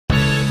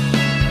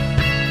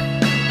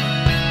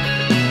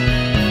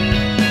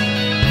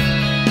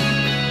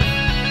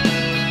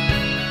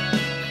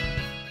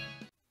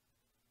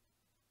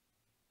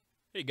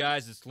Hey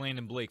guys, it's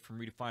Landon Blake from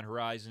Redefined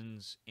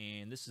Horizons,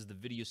 and this is the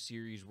video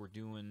series we're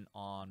doing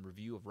on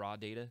review of raw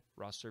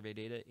survey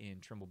data in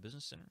Trimble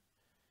Business Center.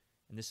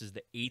 And this is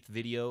the 8th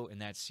video in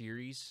that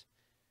series.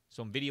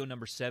 So in video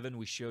number 7,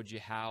 we showed you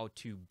how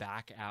to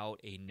back out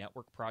a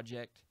network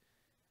project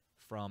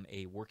from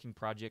a working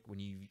project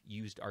when you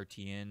used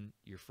RTN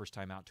your first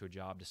time out to a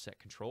job to set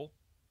control.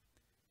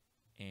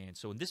 And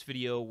so in this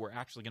video, we're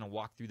actually going to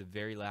walk through the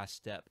very last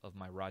step of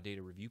my raw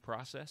data review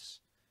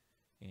process.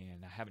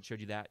 And I haven't showed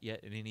you that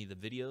yet in any of the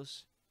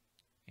videos.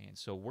 And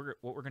so what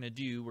we're going to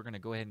do, we're going to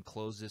go ahead and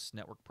close this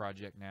network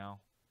project now.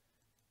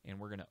 And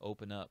we're going to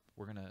open that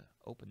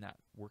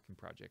working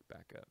project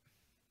back up.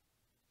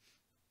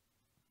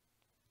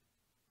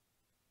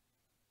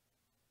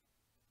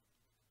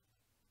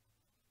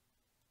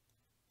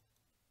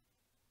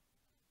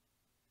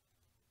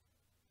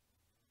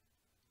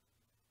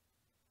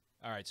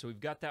 All right, so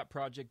we've got that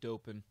project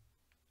open.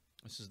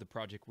 This is the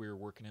project we were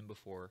working in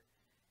before.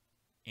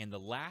 And the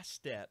last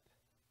step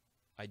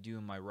I do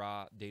in my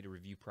raw data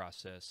review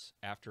process,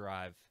 after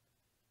I've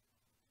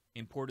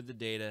imported the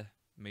data,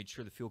 made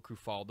sure the field crew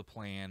followed the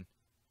plan,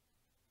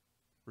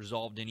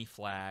 resolved any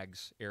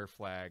flags, error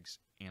flags,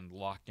 and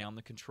locked down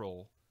the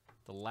control,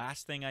 the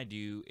last thing I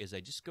do is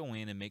I just go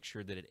in and make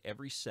sure that at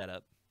every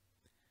setup,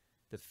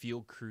 the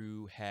field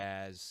crew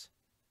has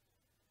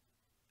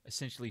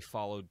essentially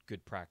followed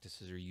good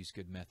practices or used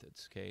good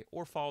methods, okay,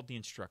 or followed the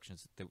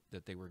instructions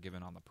that they were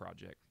given on the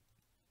project.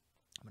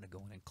 I'm going to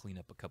go in and clean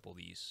up a couple of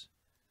these.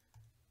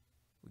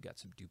 We got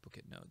some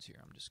duplicate nodes here.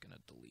 I'm just going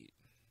to delete.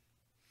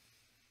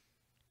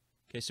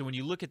 Okay, so when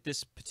you look at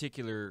this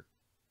particular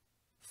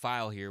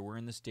file here, we're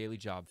in this daily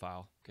job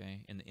file.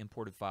 Okay, in the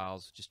imported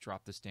files, just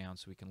drop this down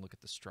so we can look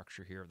at the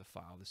structure here of the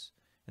file.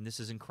 This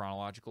is in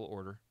chronological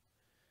order.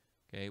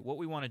 Okay, what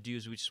we want to do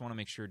is we just want to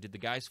make sure, did the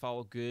guys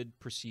follow good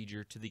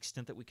procedure to the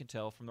extent that we can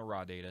tell from the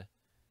raw data?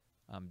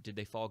 Did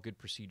they follow good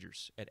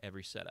procedures at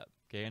every setup?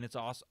 Okay, and it's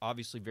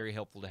obviously very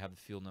helpful to have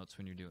the field notes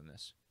when you're doing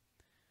this.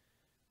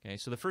 Okay,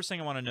 so the first thing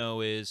I want to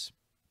know is,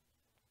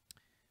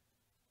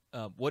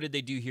 what did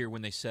they do here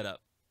when they set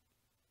up?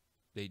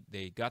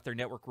 They got their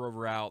network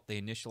rover out.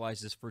 They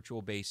initialized this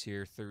virtual base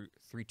here,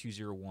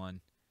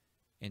 3201.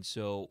 And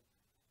so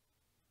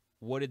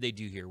what did they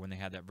do here when they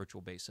had that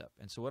virtual base up?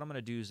 And so what I'm going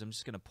to do is I'm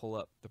just going to pull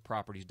up the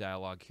properties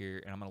dialog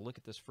here, and I'm going to look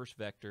at this first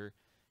vector.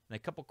 And a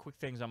couple quick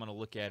things I'm going to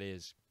look at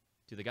is,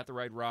 do they got the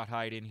right rod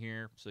height in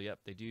here? So, yep,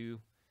 they do.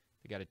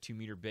 They got a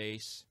 2-meter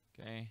base,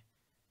 okay?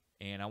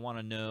 And I want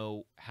to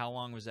know how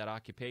long was that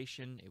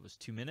occupation. It was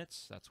 2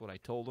 minutes. That's what I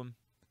told them.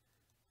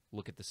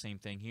 Look at the same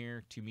thing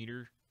here,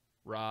 2-meter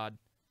rod.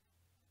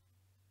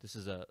 This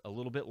is a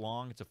little bit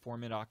long. It's a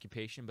 4-minute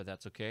occupation, but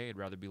that's okay. I'd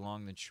rather be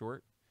long than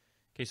short.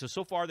 Okay,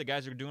 so far the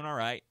guys are doing all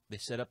right. They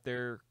set up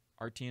their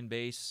RTN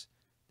base.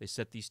 They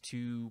set these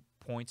 2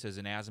 points as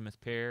an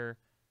azimuth pair.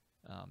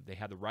 They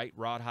had the right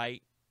rod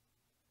height.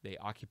 They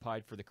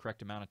occupied for the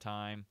correct amount of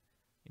time.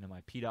 You know,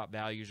 my PDOT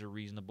values are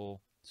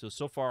reasonable.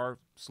 So far,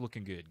 it's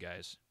looking good,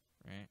 guys.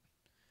 Right?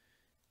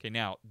 Okay,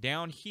 now,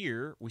 down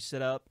here, we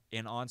set up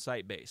an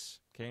on-site base.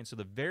 Okay, and so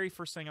the very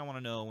first thing I want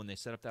to know when they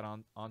set up that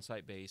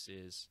on-site base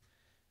is,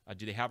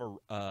 do they have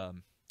a,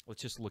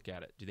 let's just look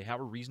at it. Do they have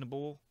a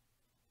reasonable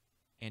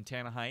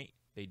antenna height?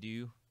 They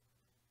do.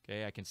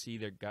 Okay, I can see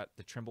they've got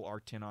the Trimble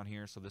R10 on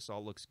here, so this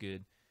all looks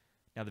good.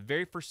 Now, the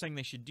very first thing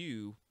they should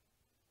do,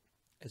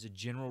 as a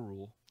general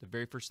rule, the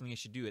very first thing they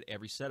should do at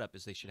every setup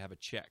is they should have a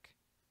check.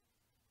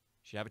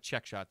 Should have a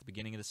check shot at the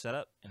beginning of the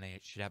setup, and they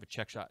should have a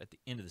check shot at the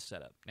end of the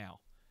setup. Now,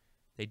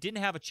 they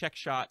didn't have a check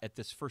shot at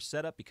this first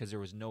setup because there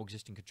was no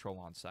existing control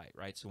on site,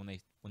 right? So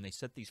when they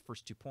set these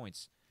first 2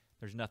 points,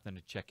 there's nothing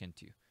to check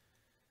into.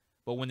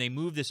 But when they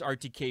move this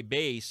RTK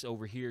base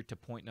over here to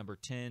point number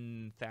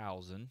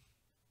 10,000,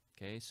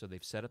 okay, so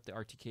they've set up the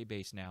RTK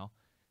base now,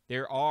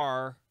 there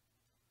are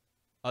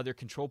other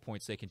control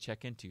points they can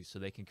check into, so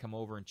they can come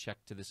over and check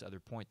to this other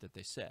point that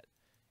they set.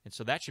 And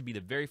so that should be the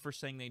very first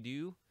thing they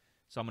do.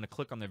 So I'm going to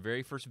click on the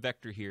very first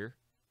vector here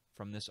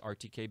from this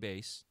RTK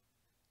base,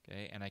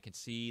 okay, and I can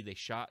see they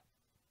shot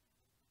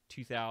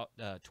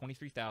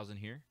 23,000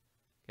 here,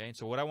 okay, and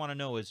so what I want to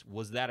know is,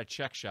 was that a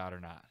check shot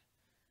or not,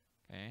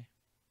 okay?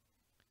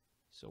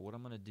 So what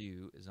I'm going to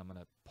do is I'm going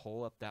to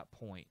pull up that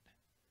point,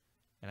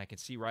 and I can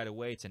see right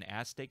away it's an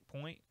Aztec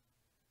point.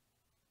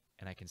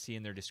 And I can see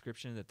in their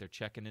description that they're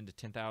checking into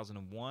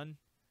 10,001.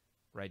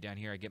 Right down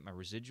here, I get my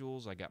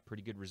residuals. I got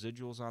pretty good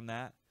residuals on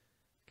that.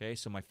 Okay,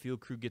 so my field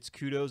crew gets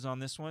kudos on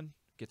this one.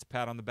 Gets a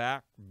pat on the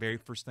back. Very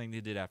first thing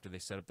they did after they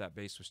set up that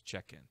base was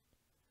check in.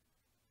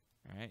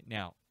 All right,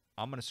 now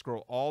I'm going to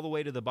scroll all the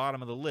way to the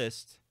bottom of the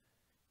list,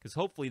 because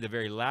hopefully the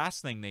very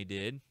last thing they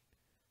did,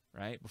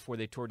 right, before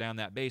they tore down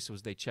that base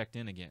was they checked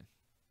in again.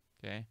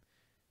 Okay.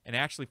 And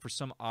actually, for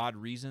some odd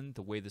reason,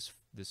 the way this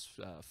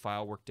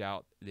file worked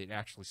out, it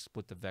actually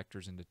split the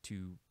vectors into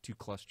two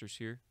clusters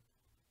here,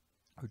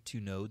 or 2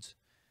 nodes.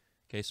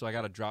 Okay, so I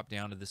got to drop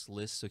down to this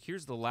list. So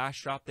here's the last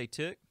shot they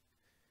took,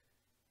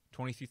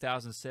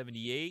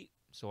 23,078.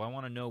 So I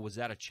want to know, was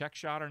that a check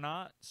shot or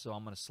not? So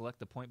I'm going to select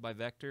the point by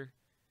vector,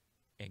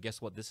 And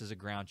guess what? This is a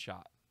ground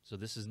shot. So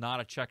this is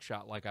not a check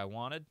shot like I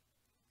wanted.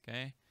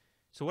 Okay.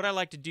 So what I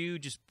like to do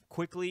just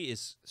quickly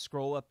is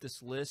scroll up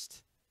this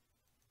list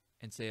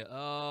and say,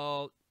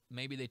 oh,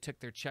 maybe they took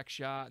their check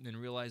shot and then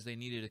realized they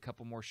needed a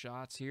couple more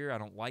shots here. I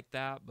don't like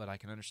that, but I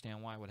can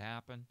understand why it would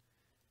happen.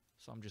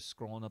 So I'm just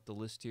scrolling up the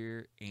list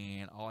here,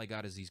 and all I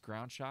got is these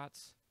ground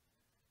shots.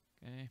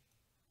 Okay.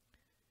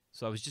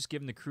 So I was just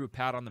giving the crew a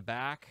pat on the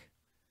back.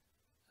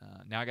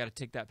 Now I got to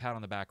take that pat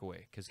on the back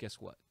away, because guess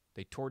what?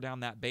 They tore down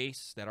that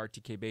base, that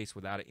RTK base,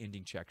 without an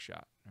ending check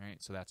shot. All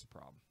right, so that's a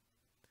problem.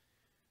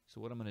 So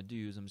what I'm going to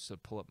do is I'm just going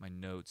to pull up my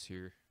notes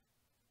here.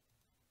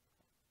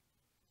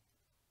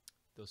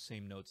 Those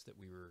same notes that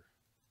we were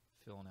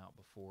filling out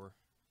before.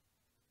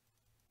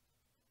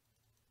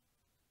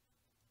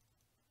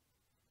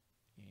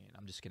 And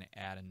I'm just going to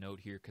add a note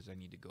here because I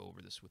need to go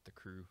over this with the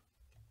crew.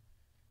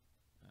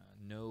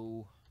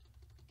 No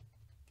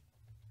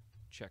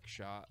check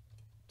shot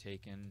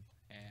taken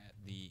at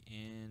the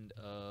end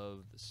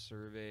of the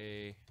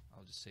survey.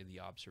 I'll just say the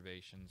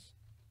observations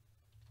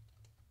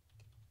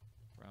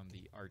from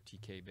the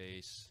RTK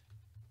base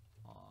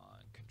on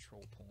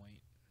control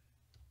point.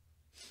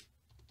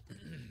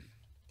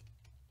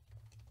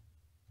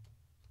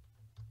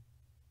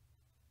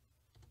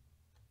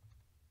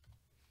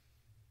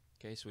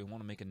 Okay, so we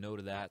want to make a note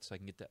of that so I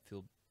can get that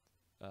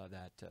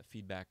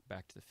feedback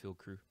back to the field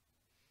crew.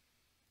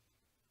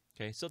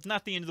 Okay, so it's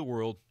not the end of the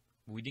world.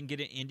 We didn't get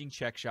an ending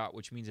check shot,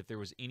 which means if there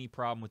was any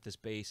problem with this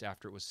base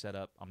after it was set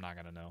up, I'm not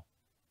going to know.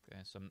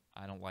 Okay, so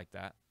I don't like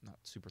that. Not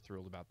super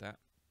thrilled about that.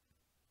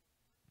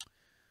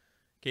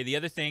 Okay, the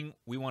other thing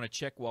we want to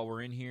check while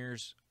we're in here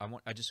is I'm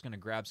just going to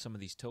grab some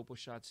of these topo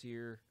shots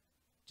here,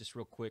 just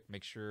real quick,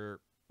 make sure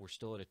we're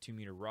still at a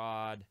 2-meter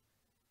rod,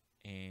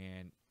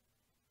 and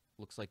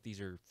looks like these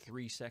are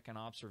 3-second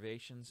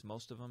observations,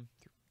 most of them,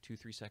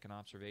 2-3-second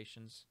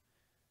observations.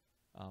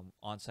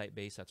 On-site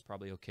base, that's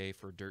probably okay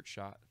for a dirt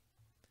shot.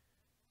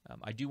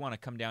 I do want to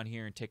come down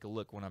here and take a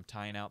look when I'm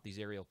tying out these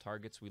aerial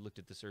targets. We looked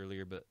at this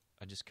earlier, but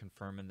I just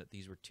confirming that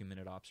these were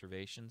 2-minute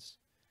observations.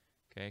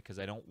 Okay, because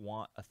I don't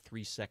want a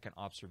 3-second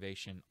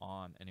observation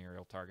on an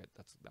aerial target.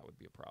 That would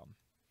be a problem.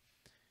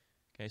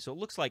 Okay, so it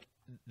looks like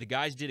the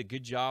guys did a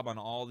good job on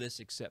all this,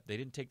 except they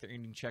didn't take their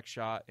ending check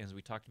shot. As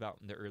we talked about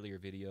in the earlier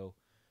video,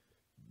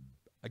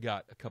 I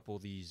got a couple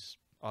of these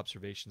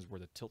observations where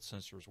the tilt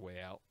sensor is way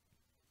out.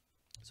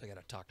 So I got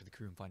to talk to the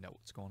crew and find out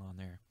what's going on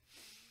there.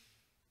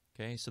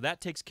 Okay, so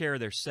that takes care of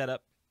their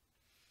setup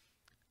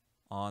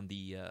on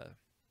the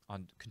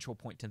on control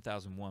point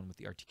 10,001 with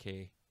the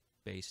RTK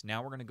base.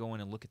 Now we're going to go in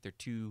and look at their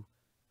 2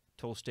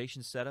 total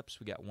station setups.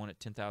 We got one at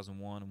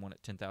 10,001 and one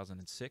at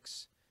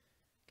 10,006.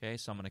 Okay,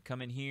 so I'm going to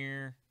come in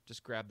here,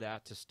 just grab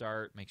that to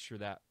start, make sure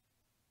that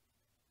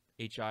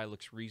HI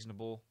looks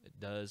reasonable. It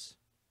does.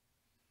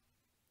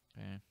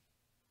 Okay.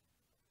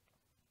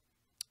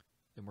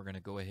 Then we're going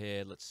to go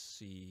ahead, let's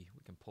see,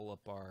 we can pull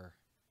up our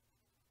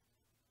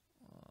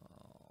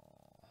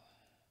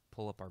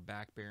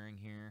back bearing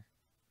here.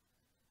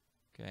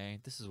 Okay,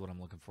 this is what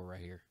I'm looking for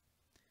right here.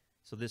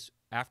 So this,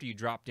 after you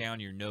drop down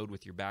your node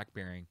with your back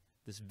bearing,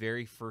 this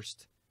very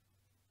first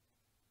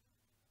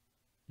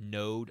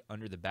node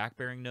under the back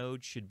bearing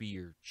node should be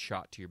your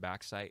shot to your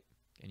back sight,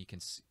 and you can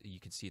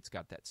see it's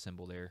got that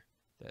symbol there,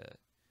 the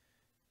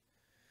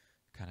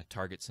kind of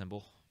target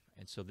symbol.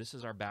 And so this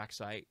is our back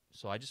sight.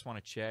 So I just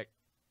want to check,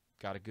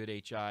 got a good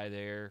HI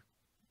there.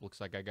 Looks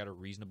like I got a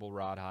reasonable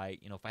rod height.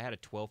 You know, if I had a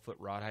 12-foot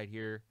rod height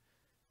here,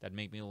 that'd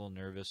make me a little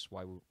nervous.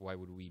 Why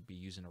would we be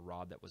using a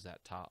rod that was that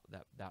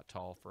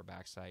tall for a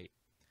back sight?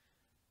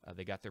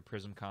 They got their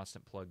prism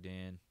constant plugged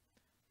in.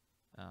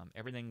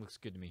 Everything looks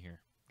good to me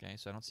here. Okay,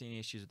 so I don't see any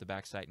issues with the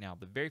back sight. Now,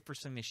 the very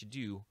first thing they should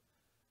do,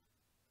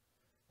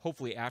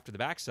 hopefully after the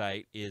back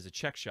sight, is a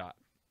check shot.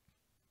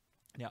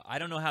 Now, I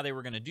don't know how they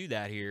were going to do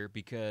that here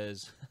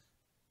because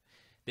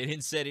they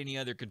didn't set any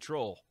other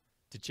control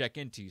to check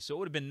into. So it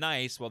would have been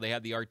nice while they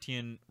had the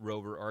RTN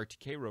rover or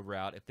RTK rover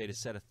out if they'd have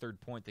set a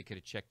third point they could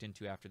have checked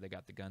into after they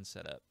got the gun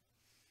set up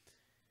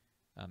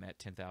at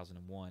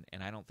 10,001.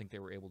 And I don't think they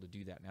were able to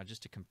do that. Now,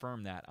 just to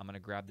confirm that, I'm going to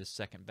grab this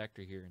second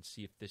vector here and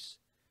see if this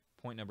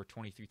point number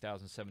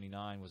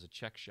 23,079 was a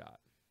check shot.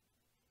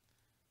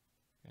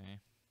 Okay.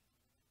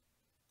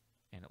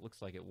 And it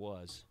looks like it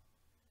was.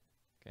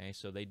 Okay,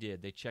 so they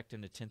did. They checked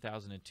into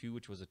 10,002,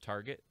 which was a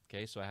target.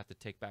 Okay, so I have to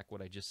take back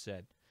what I just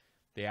said.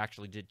 They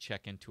actually did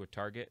check into a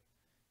target.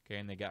 Okay,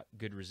 and they got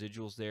good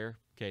residuals there.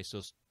 Okay,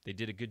 so they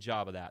did a good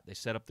job of that. They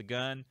set up the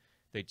gun.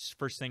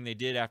 First thing they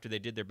did after they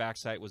did their back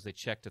sight was they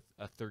checked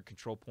a third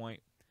control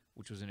point,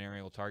 which was an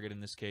aerial target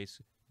in this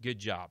case. Good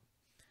job.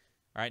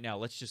 All right, now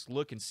let's just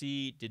look and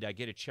see, did I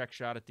get a check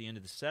shot at the end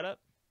of the setup?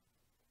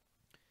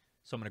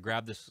 So I'm going to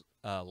grab this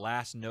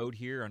last node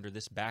here under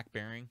this back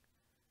bearing.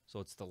 So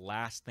it's the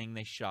last thing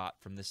they shot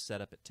from this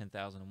setup at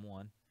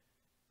 10,001.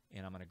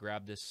 And I'm going to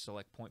grab this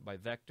select point by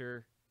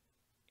vector,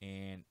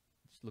 and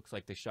it looks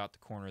like they shot the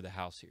corner of the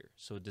house here.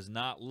 So it does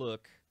not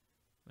look,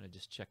 I'm going to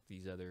just check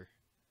these other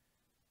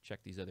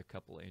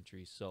couple of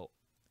entries. So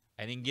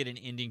I didn't get an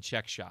ending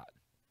check shot,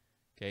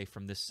 okay,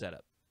 from this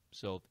setup.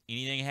 So if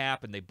anything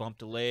happened, they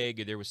bumped a leg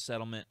or there was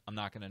settlement, I'm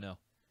not going to know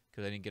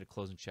because I didn't get a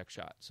closing check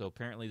shot. So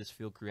apparently this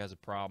field crew has a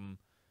problem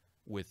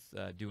with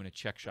doing a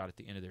check shot at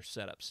the end of their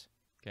setups.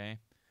 Okay,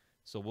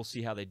 so we'll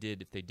see how they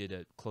did if they did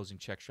a closing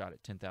check shot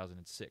at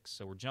 10,006.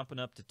 So we're jumping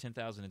up to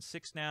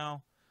 10,006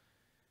 now.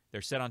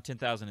 They're set on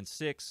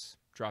 10,006.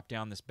 Drop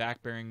down this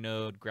back bearing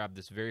node. Grab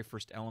this very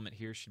first element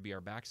here. Should be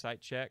our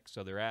backside check.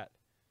 So they're at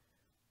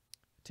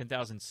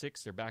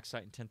 10,006. They're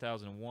backside in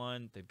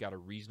 10,001. They've got a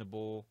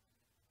reasonable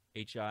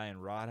HI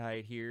and rod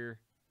height here.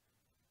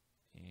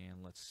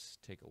 And let's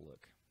take a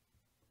look.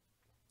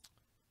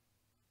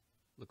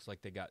 Looks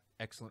like they got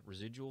excellent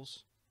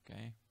residuals.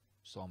 Okay,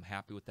 so I'm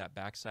happy with that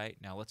backside.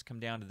 Now let's come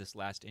down to this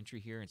last entry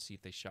here and see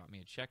if they shot me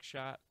a check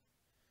shot.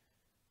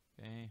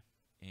 Okay,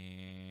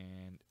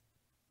 and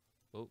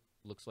oh,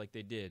 looks like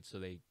they did. So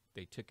they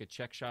took a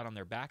check shot on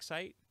their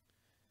backside.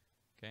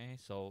 Okay,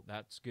 so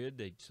that's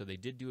good. So they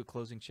did do a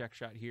closing check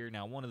shot here.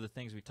 Now, one of the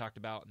things we talked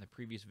about in the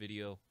previous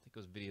video, I think it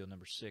was video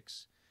number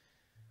 6,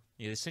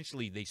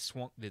 essentially they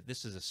swung.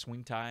 This is a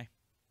swing tie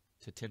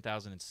to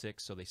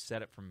 10,006, so they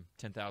set it from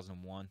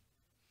 10,001.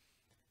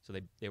 So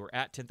they were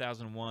at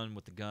 10,001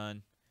 with the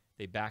gun.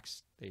 They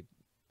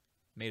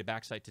made a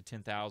backside to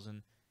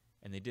 10,000,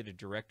 and they did a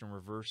direct and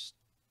reverse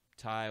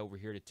tie over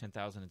here to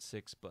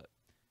 10,006. But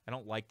I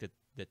don't like that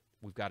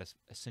we've got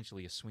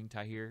essentially a swing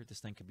tie here. This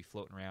thing could be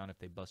floating around if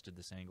they busted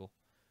this angle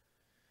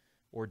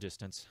or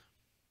distance.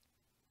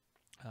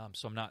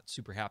 So I'm not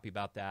super happy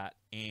about that.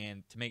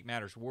 And to make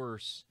matters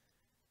worse,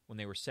 when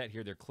they were set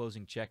here, their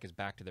closing check is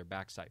back to their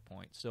backside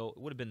point. So it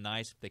would have been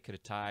nice if they could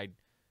have tied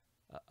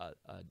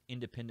an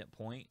independent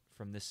point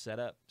from this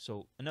setup.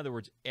 So in other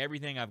words,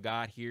 everything I've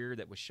got here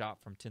that was shot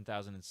from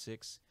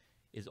 10,006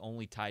 is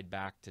only tied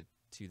back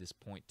to this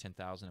point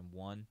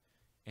 10,001.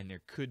 And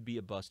there could be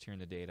a bust here in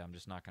the data. I'm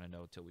just not going to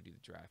know until we do the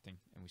drafting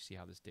and we see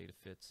how this data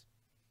fits.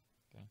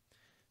 Okay,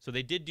 so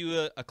they did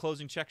do a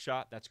closing check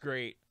shot. That's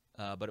great,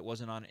 but it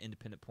wasn't on an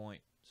independent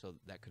point, so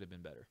that could have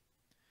been better.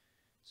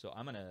 So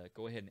I'm going to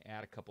go ahead and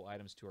add a couple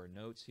items to our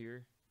notes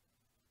here.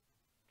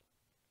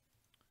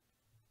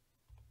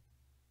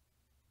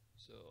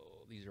 So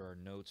these are our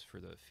notes for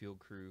the field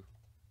crew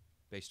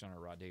based on our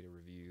raw data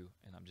review,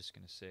 and I'm just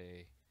going to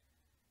say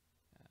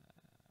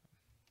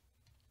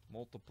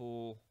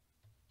multiple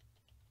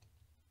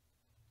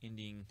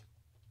ending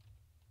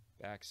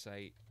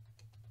backside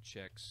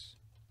checks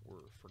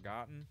were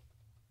forgotten.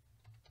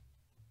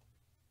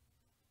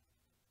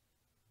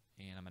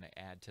 And I'm going to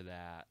add to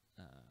that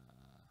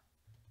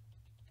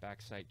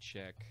backside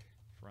check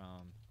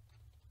from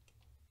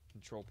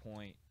control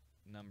point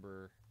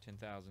number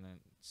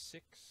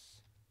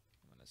 10,006.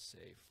 I'm going to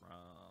say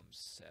from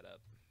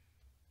setup,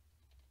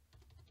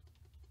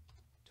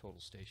 total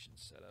station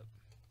setup.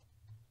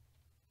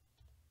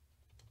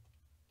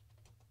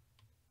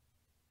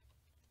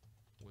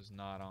 Was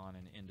not on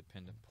an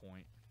independent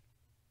point.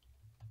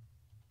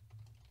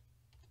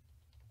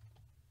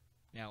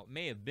 Now, it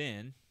may have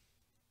been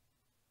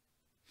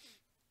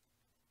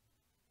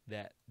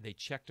that they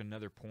checked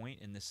another point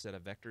in this set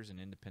of vectors, an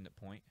independent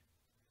point.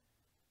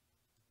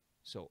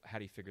 So how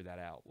do you figure that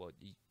out? Well,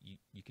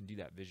 you can do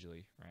that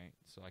visually, right?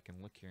 So I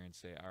can look here and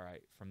say, all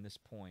right, from this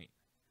point,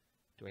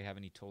 do I have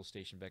any total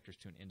station vectors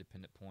to an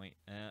independent point?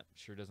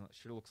 Sure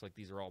looks like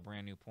these are all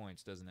brand new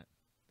points, doesn't it?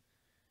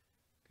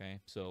 Okay,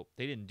 so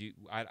they didn't do,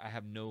 I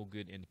have no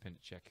good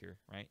independent check here,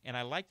 right? And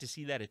I like to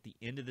see that at the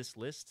end of this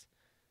list.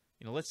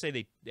 You know, let's say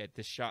they, at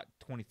this shot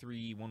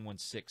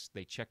 23,116,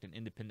 they checked an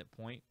independent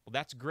point. Well,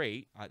 that's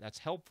great. That's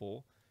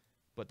helpful.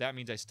 But that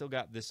means I still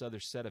got this other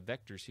set of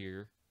vectors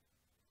here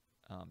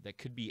that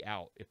could be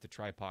out if the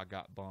tripod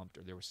got bumped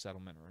or there was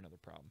settlement or another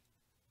problem.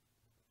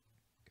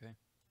 Okay.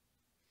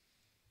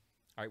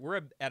 All right, we're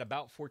at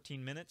about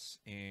 14 minutes,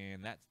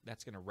 and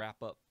that's going to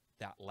wrap up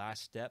that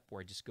last step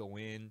where I just go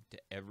in to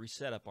every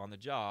setup on the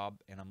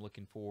job and I'm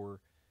looking for,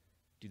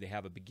 do they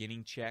have a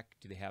beginning check?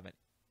 Do they have an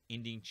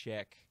ending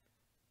check?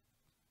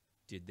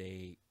 Did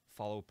they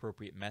follow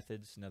appropriate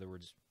methods? In other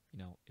words, you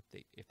know,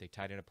 if they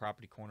tied in a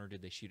property corner,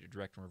 did they shoot it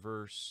direct and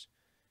reverse?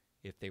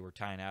 If they were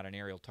tying out an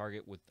aerial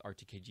target with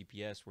RTK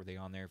GPS, were they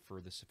on there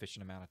for the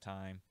sufficient amount of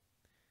time?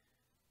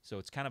 So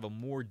it's kind of a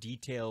more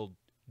detailed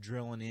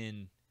drilling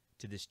in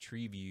to this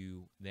tree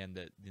view than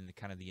the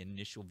kind of the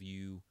initial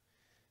view.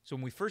 So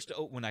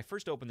when I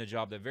first open the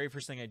job, the very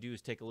first thing I do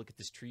is take a look at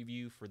this tree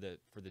view for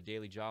the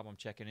daily job I'm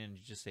checking in, and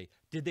you just say,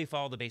 did they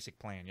follow the basic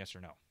plan, yes or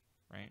no,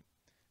 right?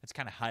 That's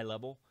kind of high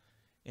level.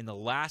 In the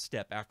last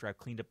step, after I've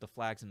cleaned up the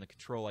flags and the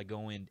control, I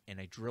go in and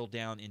I drill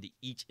down into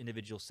each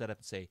individual setup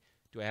and say,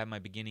 do I have my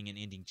beginning and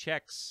ending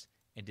checks,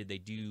 and did they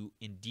do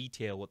in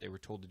detail what they were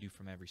told to do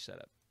from every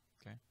setup?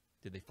 Okay,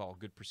 did they follow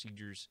good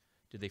procedures?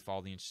 Did they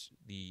follow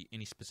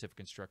any specific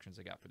instructions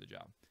I got for the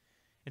job?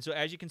 And so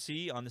as you can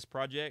see on this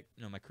project,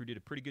 you know, my crew did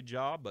a pretty good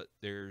job, but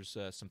there's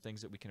some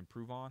things that we can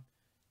improve on,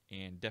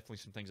 and definitely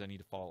some things I need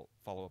to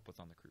follow up with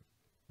on the crew.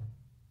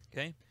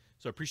 Okay,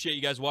 so I appreciate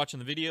you guys watching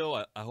the video.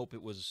 I hope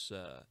it was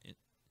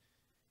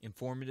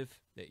informative,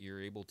 that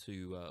you're able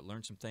to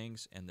learn some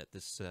things, and that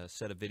this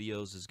set of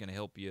videos is going to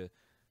help you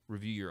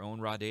review your own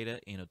raw data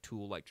in a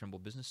tool like Trimble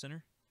Business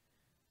Center.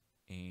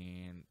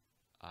 And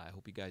I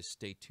hope you guys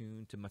stay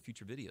tuned to my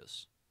future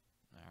videos.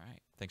 All right.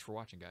 Thanks for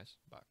watching, guys.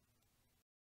 Bye.